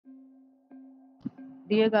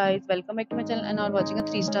Dear guys, welcome back to my channel and are watching a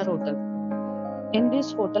 3-star hotel. In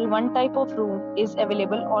this hotel, one type of room is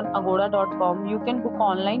available on agoda.com. You can book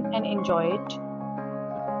online and enjoy it.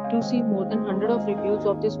 To see more than 100 of reviews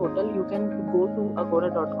of this hotel, you can go to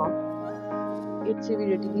agoda.com. Its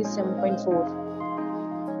review rating is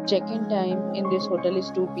 7.4. Check-in time in this hotel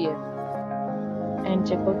is 2 p.m. and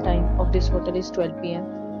check-out time of this hotel is 12 p.m.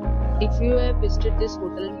 If you have visited this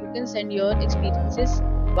hotel, you can send your experiences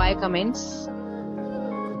via comments.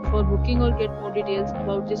 For booking or get more details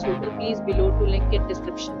about this hotel, please below to link in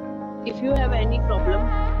description. If you have any problem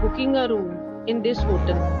booking a room in this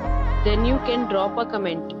hotel, then you can drop a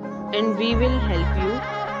comment and we will help you.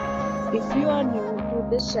 If you are new to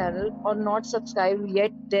this channel or not subscribed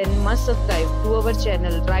yet, then must subscribe to our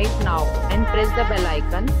channel right now and press the bell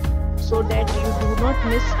icon so that you do not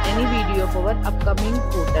miss any video of our upcoming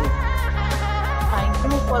hotel. Thank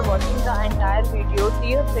you for watching the entire video.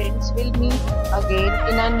 Dear friends, we'll meet again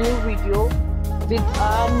in a new video with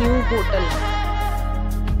a new hotel.